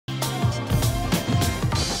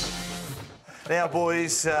Now,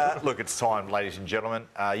 boys, look, it's time, ladies and gentlemen.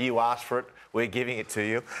 You asked for it. We're giving it to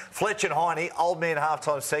you. Fletch and Hindy, Old Man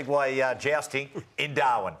Halftime Segway Jousting in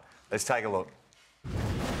Darwin. Let's take a look.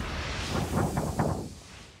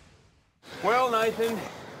 Well, Nathan,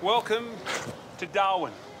 welcome to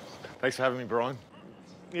Darwin. Thanks for having me, Brian.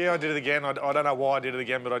 Yeah, I did it again. I don't know why I did it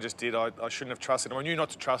again, but I just did. I shouldn't have trusted him. I knew not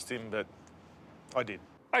to trust him, but I did.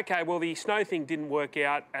 OK, well, the snow thing didn't work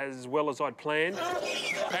out as well as I'd planned.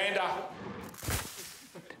 Panda.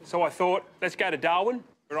 So I thought, let's go to Darwin.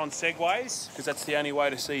 We're on segways, because that's the only way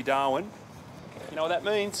to see Darwin. You know what that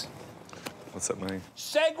means? What's that mean?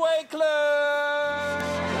 Segway Club!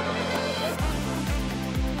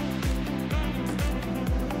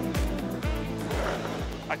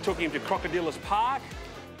 I took him to Crocodile's Park.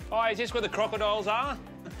 Oh, is this where the crocodiles are?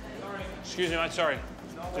 Sorry. Excuse me, mate, sorry.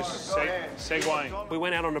 Just segwaying. We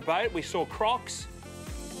went out on a boat, we saw crocs.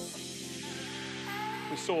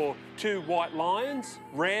 We saw 2 white lions,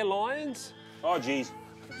 rare lions. Oh, geez.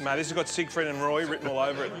 Mate, this has got Siegfried and Roy written all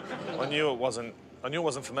over it. I knew it wasn't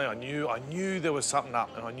for me. I knew there was something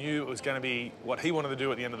up, and I knew it was going to be what he wanted to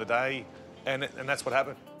do at the end of the day, and that's what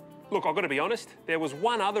happened. Look, I've got to be honest, there was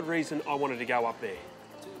one other reason I wanted to go up there.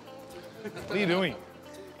 What are you doing?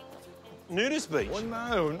 Nudist beach? Well,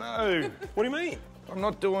 no. What do you mean? I'm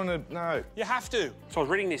not doing it, no. You have to. So I was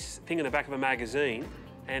reading this thing in the back of a magazine,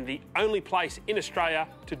 and the only place in Australia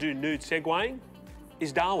to do nude segwaying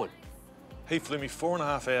is Darwin. He flew me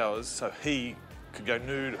 4.5 hours so he could go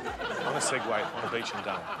nude on a Segway on a beach in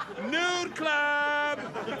Darwin. Nude club!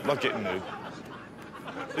 Not getting nude.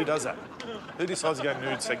 Who does that? Who decides to go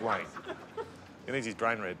nude Segwaying? He needs his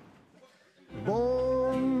brain red.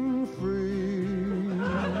 Born free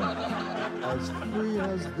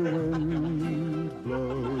as the wind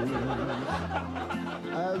blows,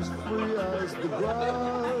 as free as the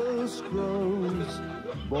grass grows,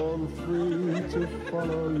 born free to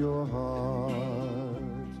follow your heart.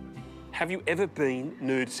 Have you ever been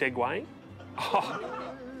nude segwaying? Oh,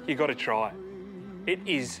 you got to try it. It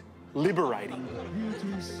is liberating.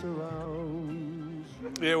 Beauty surrounds.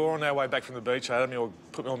 Yeah, we're on our way back from the beach. I had me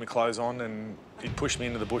put all my clothes on, and he pushed me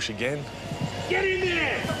into the bush again. Get in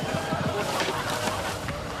there!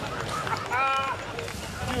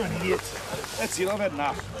 You're an idiot. That's it, I've had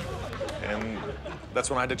enough. And that's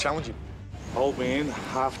when I had to challenge him. Old Man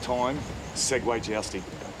Halftime Segway Jousting.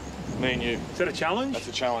 Me and you. Is that a challenge? That's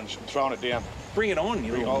a challenge. I'm throwing it down. Bring it on,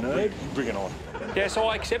 you little nerd. Bring it on. Yeah, so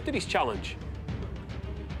I accepted his challenge.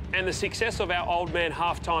 And the success of our Old Man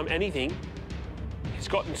Halftime Anything, it's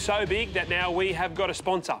gotten so big that now we have got a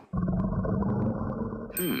sponsor.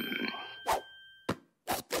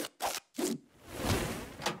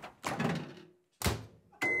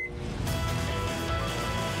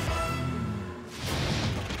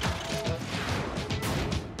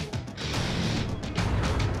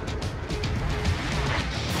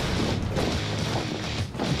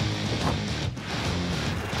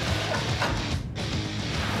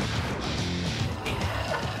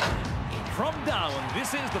 From Darwin,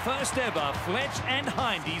 this is the first ever Fletch and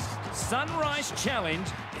Hindy's Sunrise Challenge.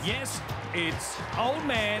 Yes, it's Old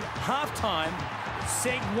Man Halftime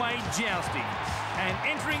Segway Jousting. And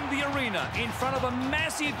entering the arena in front of a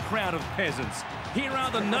massive crowd of peasants, here are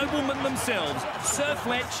the noblemen themselves, Sir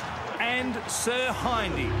Fletch and Sir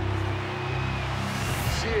Hindy.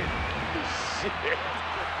 Shit.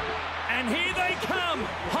 And here they come,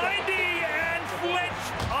 Hindy and Fletch.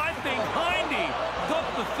 I think Hindy got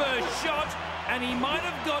the first shot, and he might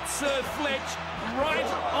have got Sir Fletch right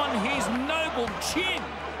on his noble chin.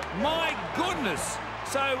 My goodness.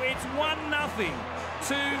 So it's 1-0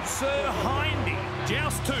 to Sir Hindy.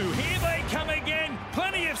 Joust 2, here they come again.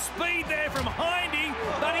 Plenty of speed there from Hindy,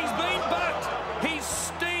 but he's been bucked. His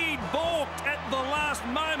steed balked at the last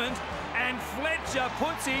moment, and Fletcher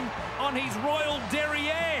puts him on his royal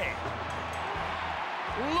derriere.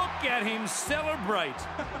 Look at him celebrate.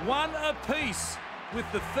 1 apiece with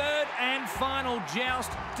the third and final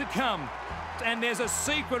joust to come. And there's a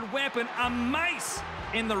secret weapon, a mace,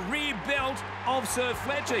 in the rear belt of Sir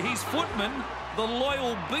Fletcher. His footman, the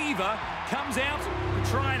loyal beaver, comes out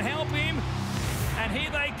to try and help him. And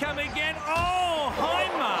here they come again. Oh,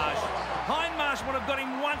 Hindmarsh. Hindmarsh would have got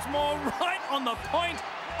him once more right on the point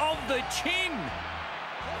of the chin.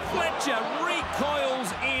 Fletcher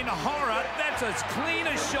recoils in horror. That's as clean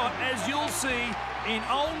a shot as you'll see in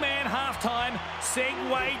Old Man Halftime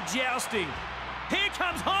Segway Jousting. Here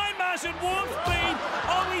comes Hindmarsh at warp speed.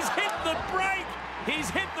 Oh, he's hit the brake.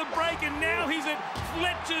 He's hit the brake, and now he's at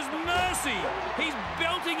Fletcher's mercy. He's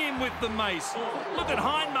belting him with the mace. Look at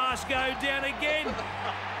Hindmarsh go down again.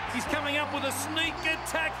 He's coming up with a sneak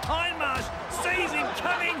attack. Hindmarsh sees him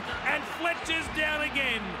coming, and Fletcher's down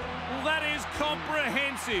again. Well, that is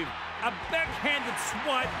comprehensive. A backhanded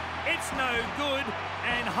swipe, it's no good,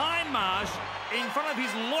 and Hindmarsh, in front of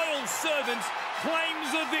his loyal servants,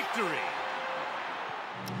 claims a victory.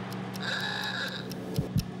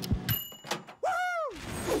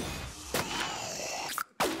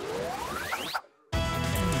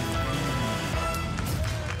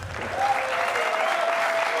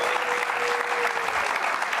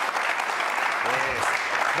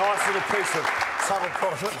 Nice little piece of subtle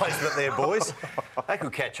product placement there, boys. They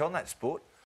could catch on, that sport.